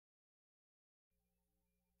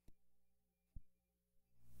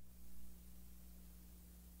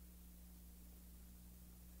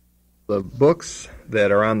the books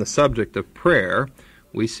that are on the subject of prayer,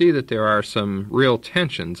 we see that there are some real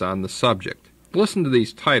tensions on the subject. Listen to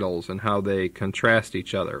these titles and how they contrast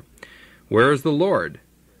each other. Where is the Lord?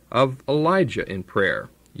 Of Elijah in prayer.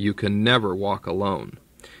 You can never walk alone.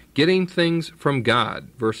 Getting things from God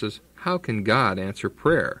versus how can God answer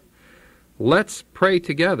prayer? Let's pray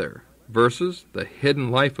together versus the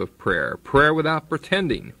hidden life of prayer. Prayer without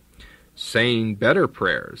pretending. Saying better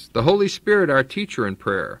prayers. The Holy Spirit, our teacher in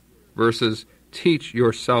prayer, versus teach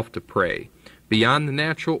yourself to pray. Beyond the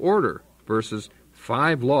natural order versus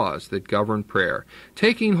 5 laws that govern prayer.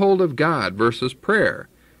 Taking hold of God versus prayer.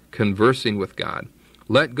 Conversing with God.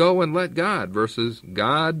 Let go and let God versus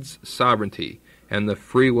God's sovereignty and the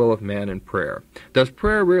free will of man in prayer. Does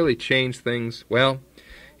prayer really change things? Well,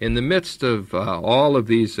 in the midst of all of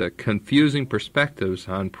these confusing perspectives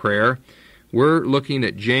on prayer, we're looking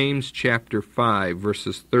at James chapter 5,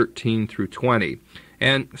 verses 13 through 20,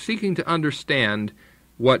 and seeking to understand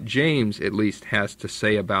what James at least has to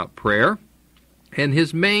say about prayer. And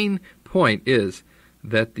his main point is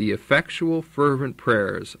that the effectual, fervent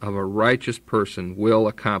prayers of a righteous person will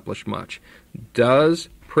accomplish much. Does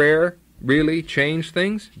prayer really change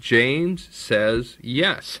things? James says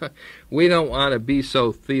yes. We don't want to be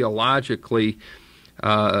so theologically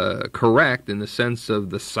correct in the sense of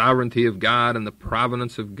the sovereignty of God and the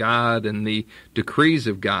providence of God and the decrees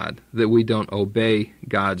of God that we don't obey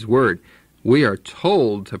God's word. We are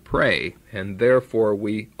told to pray, and therefore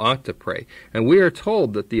we ought to pray. And we are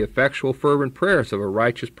told that the effectual, fervent prayers of a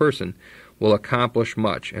righteous person will accomplish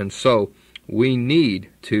much. And so we need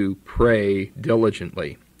to pray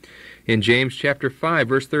diligently. In James chapter 5,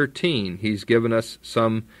 verse 13, he's given us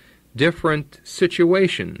some different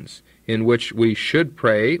situations in which we should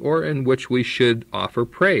pray or in which we should offer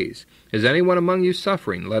praise. Is anyone among you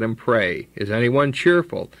suffering? Let him pray. Is anyone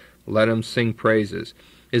cheerful? Let him sing praises.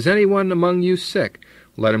 Is anyone among you sick?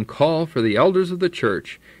 Let him call for the elders of the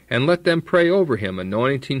church, and let them pray over him,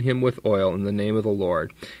 anointing him with oil in the name of the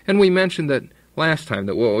Lord. And we mentioned that last time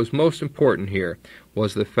that what was most important here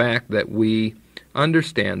was the fact that we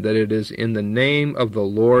understand that it is in the name of the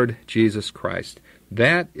Lord Jesus Christ.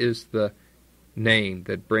 That is the name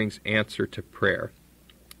that brings answer to prayer.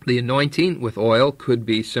 The anointing with oil could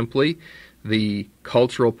be simply the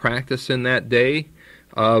cultural practice in that day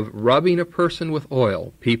of rubbing a person with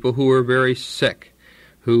oil, people who were very sick,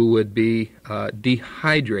 who would be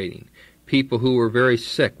dehydrating, people who were very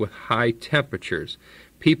sick with high temperatures,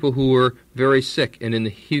 people who were very sick and in the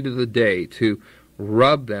heat of the day, to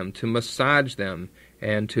rub them, to massage them,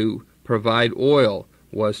 and to provide oil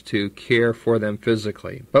was to care for them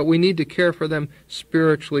physically. But we need to care for them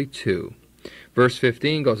spiritually too. Verse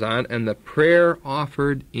 15 goes on, and the prayer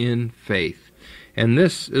offered in faith. And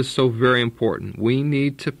this is so very important. We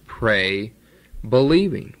need to pray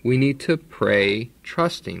believing. We need to pray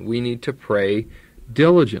trusting. We need to pray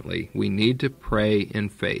diligently. We need to pray in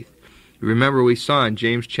faith. Remember, we saw in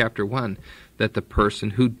James chapter 1 that the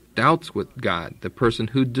person who doubts with God, the person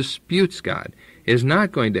who disputes God, is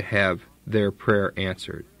not going to have their prayer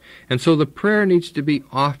answered. And so the prayer needs to be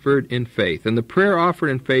offered in faith. And the prayer offered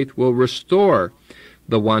in faith will restore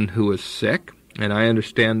the one who is sick. And I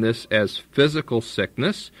understand this as physical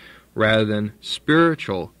sickness rather than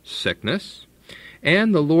spiritual sickness.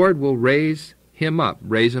 And the Lord will raise him up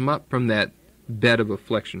from that bed of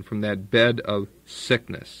affliction, from that bed of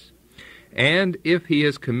sickness. And if he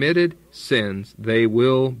has committed sins, they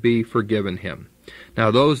will be forgiven him. Now,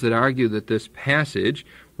 those that argue that this passage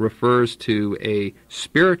refers to a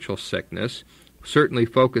spiritual sickness certainly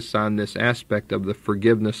focus on this aspect of the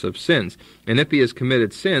forgiveness of sins. And if he has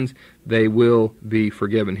committed sins, they will be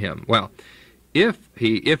forgiven him. Well, if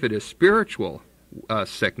it is spiritual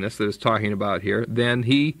sickness that is talking about here, then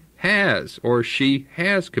he has or she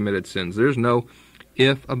has committed sins. There's no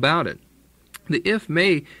if about it. The if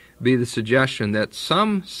may be the suggestion that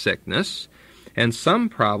some sickness and some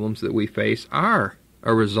problems that we face are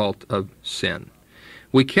a result of sin.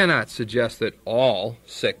 We cannot suggest that all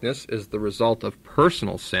sickness is the result of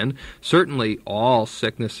personal sin. Certainly all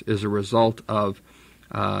sickness is a result of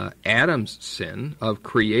Adam's sin, of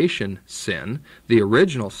creation sin, the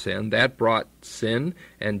original sin. That brought sin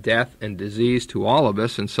and death and disease to all of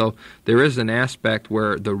us. And so there is an aspect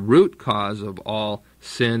where the root cause of all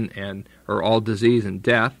sin or all disease and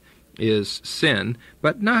death is sin,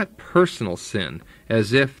 but not personal sin,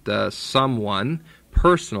 as if someone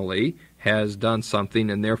personally has done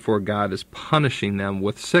something and therefore God is punishing them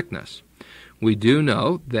with sickness. We do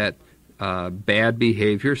know that bad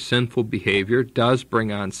behavior, sinful behavior, does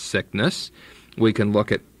bring on sickness. We can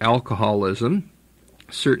look at alcoholism,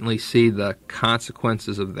 certainly see the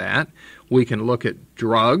consequences of that. We can look at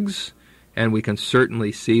drugs, And we can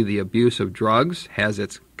certainly see the abuse of drugs has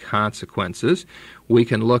its consequences. We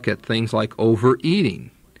can look at things like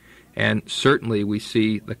overeating, and certainly we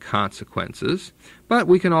see the consequences. But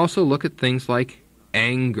we can also look at things like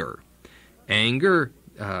anger. Anger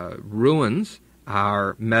ruins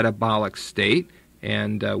our metabolic state,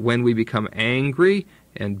 and when we become angry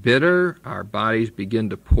and bitter, our bodies begin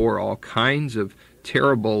to pour all kinds of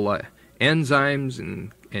terrible enzymes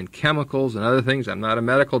and chemicals and other things. I'm not a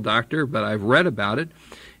medical doctor, but I've read about it,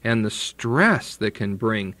 and the stress that can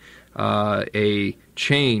bring a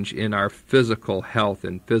change in our physical health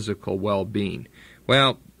and physical well-being.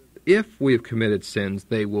 Well, if we have committed sins,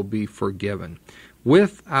 they will be forgiven.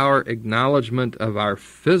 With our acknowledgement of our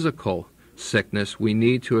physical sickness, we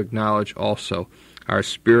need to acknowledge also our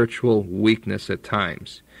spiritual weakness at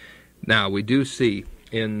times. Now, we do see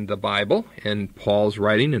in the Bible, in Paul's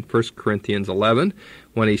writing in 1 Corinthians 11,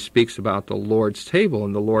 when he speaks about the Lord's table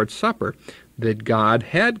and the Lord's Supper, that God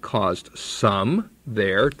had caused some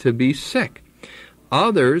there to be sick.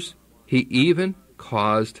 Others he even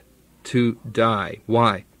caused to die.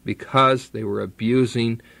 Why? Because they were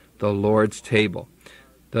abusing the Lord's table,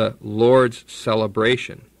 the Lord's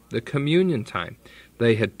celebration, the communion time.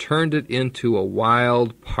 They had turned it into a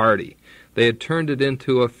wild party. They had turned it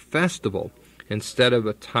into a festival instead of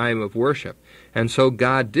a time of worship. And so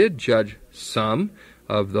God did judge some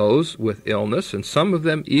of those with illness, and some of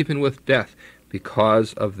them even with death,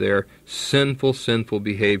 because of their sinful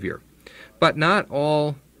behavior. But not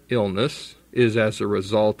all illness is as a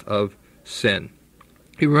result of sin.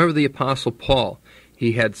 You remember the Apostle Paul.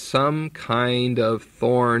 He had some kind of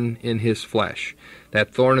thorn in his flesh.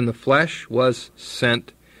 That thorn in the flesh was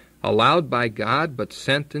allowed by God, but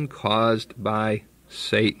sent and caused by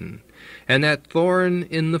Satan. And that thorn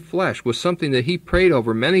in the flesh was something that he prayed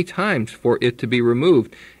over many times for it to be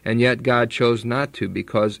removed, and yet God chose not to,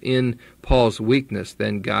 because in Paul's weakness,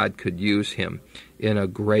 then God could use him in a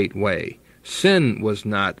great way.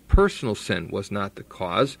 Personal sin was not the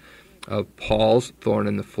cause of Paul's thorn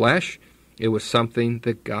in the flesh. It was something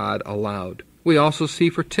that God allowed. We also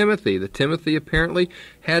see for Timothy that Timothy apparently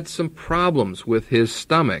had some problems with his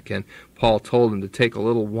stomach, and Paul told him to take a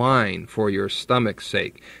little wine for your stomach's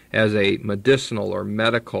sake as a medicinal or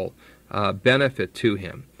medical benefit to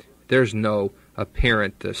him. There's no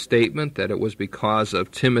apparent statement that it was because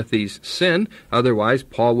of Timothy's sin. Otherwise,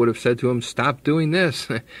 Paul would have said to him, stop doing this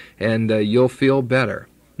and you'll feel better.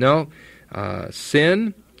 No,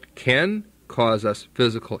 sin can cause us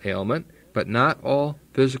physical ailment, but not all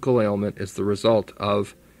physical ailment is the result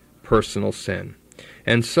of personal sin.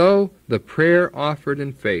 And so the prayer offered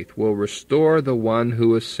in faith will restore the one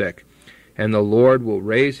who is sick, and the Lord will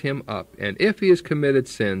raise him up, and if he has committed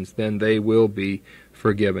sins, then they will be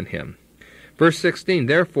forgiven him. Verse 16,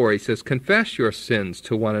 therefore, he says, confess your sins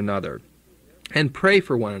to one another, and pray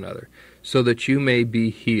for one another, so that you may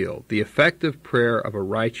be healed. The effective prayer of a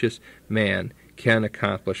righteous man can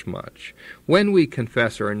accomplish much. When we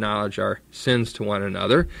confess or acknowledge our sins to one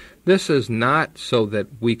another, this is not so that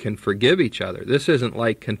we can forgive each other. This isn't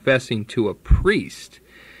like confessing to a priest.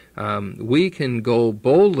 We can go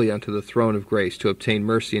boldly unto the throne of grace to obtain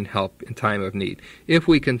mercy and help in time of need. If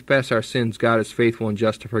we confess our sins, God is faithful and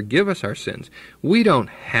just to forgive us our sins. We don't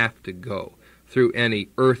have to go through any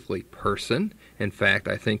earthly person. In fact,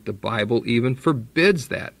 I think the Bible even forbids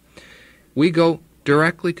that. We go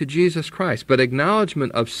directly to Jesus Christ. But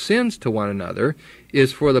acknowledgement of sins to one another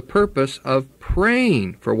is for the purpose of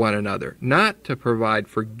praying for one another, not to provide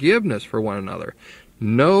forgiveness for one another.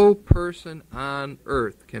 No person on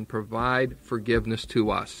earth can provide forgiveness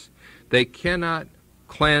to us. They cannot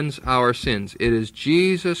cleanse our sins. It is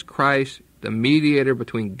Jesus Christ, the mediator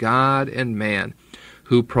between God and man,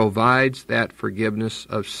 who provides that forgiveness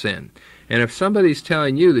of sin. And if somebody's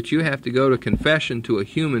telling you that you have to go to confession to a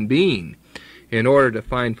human being in order to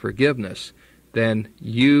find forgiveness, then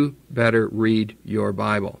you better read your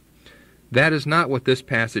Bible. That is not what this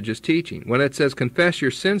passage is teaching. When it says confess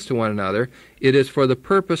your sins to one another, it is for the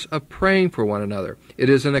purpose of praying for one another. It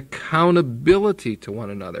is an accountability to one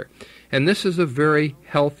another. And this is a very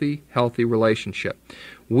healthy relationship.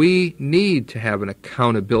 We need to have an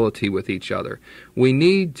accountability with each other. We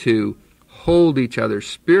need to hold each other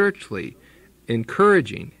spiritually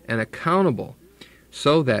encouraging and accountable,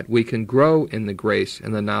 so that we can grow in the grace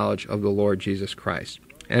and the knowledge of the Lord Jesus Christ.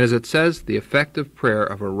 And as it says, the effective prayer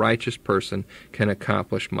of a righteous person can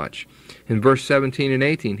accomplish much. In verse 17 and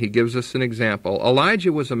 18, he gives us an example.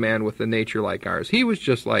 Elijah was a man with a nature like ours. He was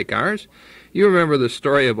just like ours. You remember the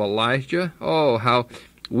story of Elijah? Oh, how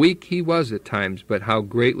weak he was at times, but how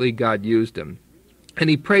greatly God used him. And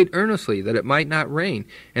he prayed earnestly that it might not rain,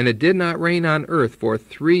 and it did not rain on earth for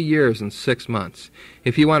 3 years and 6 months.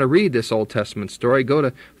 If you want to read this Old Testament story, go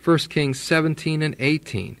to 1 Kings 17 and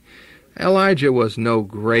 18. Elijah was no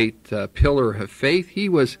great pillar of faith. He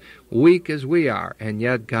was weak as we are, and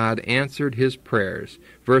yet God answered his prayers.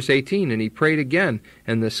 Verse 18, and he prayed again,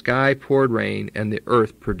 and the sky poured rain, and the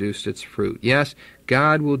earth produced its fruit. Yes,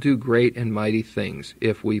 God will do great and mighty things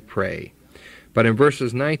if we pray. But in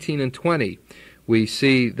verses 19 and 20, we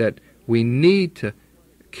see that we need to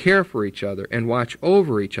care for each other and watch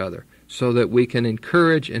over each other so that we can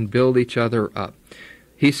encourage and build each other up.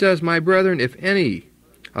 He says, my brethren, if any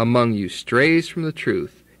among you strays from the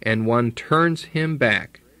truth, and one turns him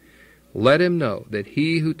back, let him know that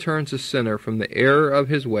he who turns a sinner from the error of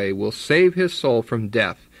his way will save his soul from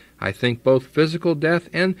death, I think both physical death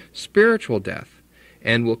and spiritual death,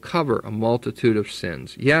 and will cover a multitude of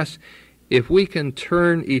sins. Yes, if we can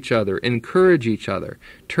turn each other, encourage each other,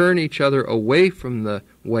 turn each other away from the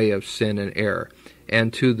way of sin and error,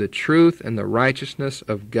 and to the truth and the righteousness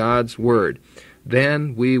of God's Word,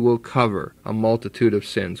 then we will cover a multitude of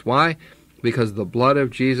sins. Why? Because the blood of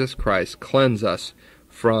Jesus Christ cleanses us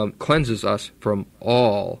from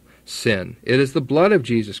all sin. It is the blood of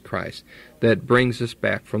Jesus Christ that brings us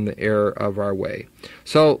back from the error of our way.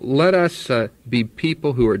 So let us be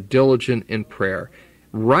people who are diligent in prayer,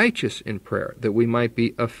 righteous in prayer, that we might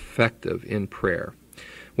be effective in prayer.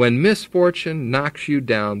 When misfortune knocks you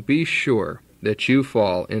down, be sure that you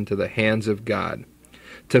fall into the hands of God.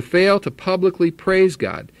 To fail to publicly praise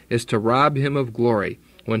God is to rob him of glory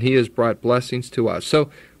when he has brought blessings to us. So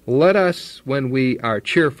let us, when we are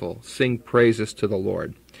cheerful, sing praises to the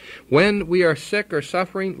Lord. When we are sick or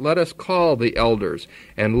suffering, let us call the elders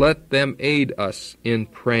and let them aid us in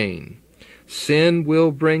praying. Sin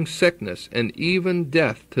will bring sickness and even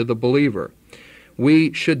death to the believer.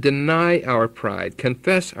 We should deny our pride,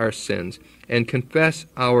 confess our sins, and confess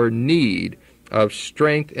our need of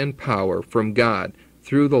strength and power from God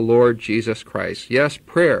through the Lord Jesus Christ. Yes,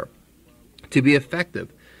 prayer, to be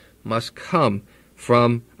effective, must come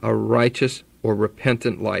from a righteous or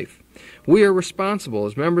repentant life. We are responsible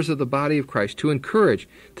as members of the body of Christ to encourage,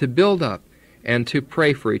 to build up, and to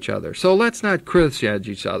pray for each other. So let's not criticize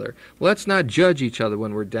each other. Let's not judge each other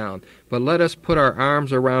when we're down, but let us put our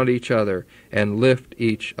arms around each other and lift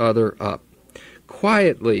each other up.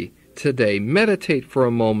 Quietly today, meditate for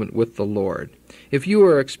a moment with the Lord. If you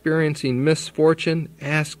are experiencing misfortune,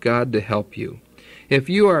 ask God to help you. If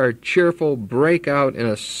you are cheerful, break out in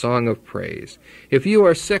a song of praise. If you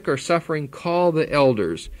are sick or suffering, call the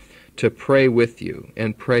elders to pray with you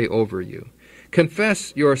and pray over you.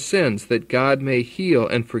 Confess your sins that God may heal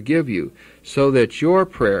and forgive you, so that your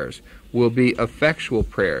prayers will be effectual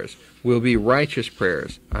prayers, will be righteous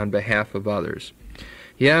prayers on behalf of others.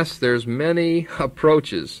 Yes, there's many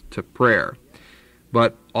approaches to prayer,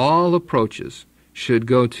 but all approaches should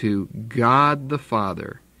go to God the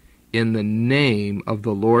Father in the name of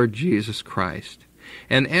the Lord Jesus Christ.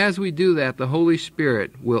 And as we do that, the Holy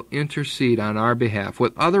Spirit will intercede on our behalf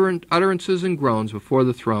with other utterances and groans before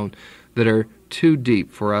the throne that are too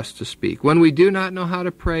deep for us to speak. When we do not know how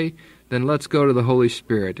to pray, then let's go to the Holy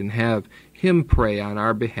Spirit and have Him pray on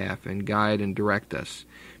our behalf and guide and direct us.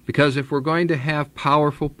 Because if we're going to have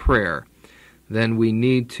powerful prayer, then we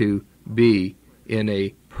need to be in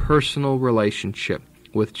a personal relationship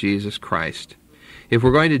with Jesus Christ. If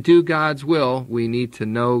we're going to do God's will, we need to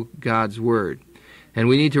know God's Word. And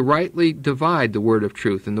we need to rightly divide the Word of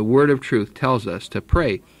truth. And the Word of truth tells us to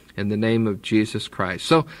pray in the name of Jesus Christ.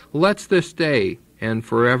 So let's this day and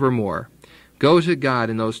forevermore go to God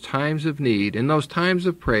in those times of need, in those times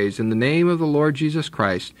of praise, in the name of the Lord Jesus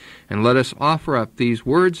Christ, and let us offer up these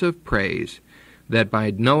words of praise, that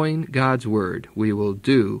by knowing God's Word we will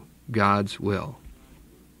do God's will.